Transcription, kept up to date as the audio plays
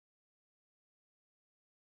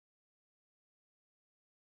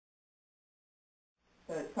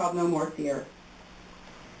So it's called No More Fear.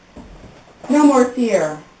 No more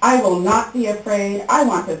fear. I will not be afraid. I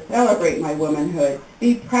want to celebrate my womanhood,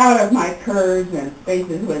 be proud of my curves and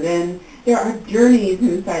spaces within. There are journeys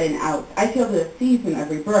inside and out. I feel the season of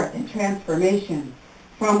rebirth and transformation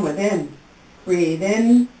from within. Breathe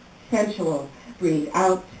in, sensual. Breathe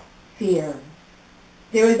out, fear.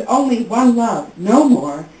 There is only one love, no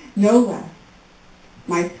more, no less.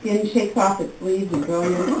 My skin shakes off its leaves and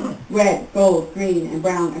brilliance, red, gold, green, and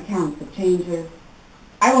brown accounts of changes.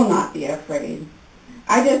 I will not be afraid.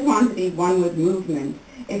 I just want to be one with movement,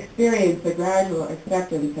 experience the gradual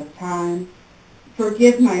acceptance of time,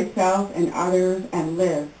 forgive myself and others, and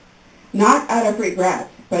live, not out of regret,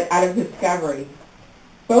 but out of discovery.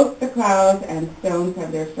 Both the clouds and stones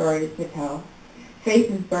have their stories to tell.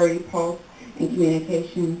 Faces bury pulse and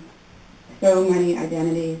communication. So many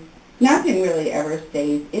identities. Nothing really ever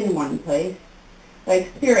stays in one place.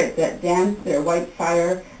 Like spirits that dance their white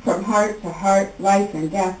fire from heart to heart, life and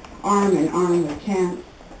death, arm in arm with chance.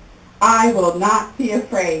 I will not be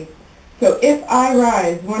afraid. So if I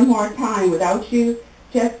rise one more time without you,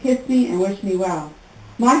 just kiss me and wish me well.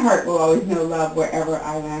 My heart will always know love wherever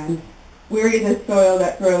I land. Weary the soil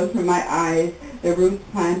that grows from my eyes, the roots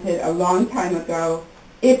planted a long time ago.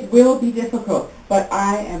 It will be difficult, but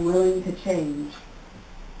I am willing to change.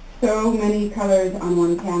 So many colors on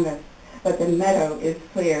one canvas, but the meadow is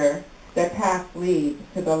clear. The path leads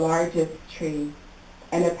to the largest tree,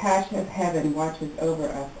 and a patch of heaven watches over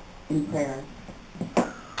us in prayer.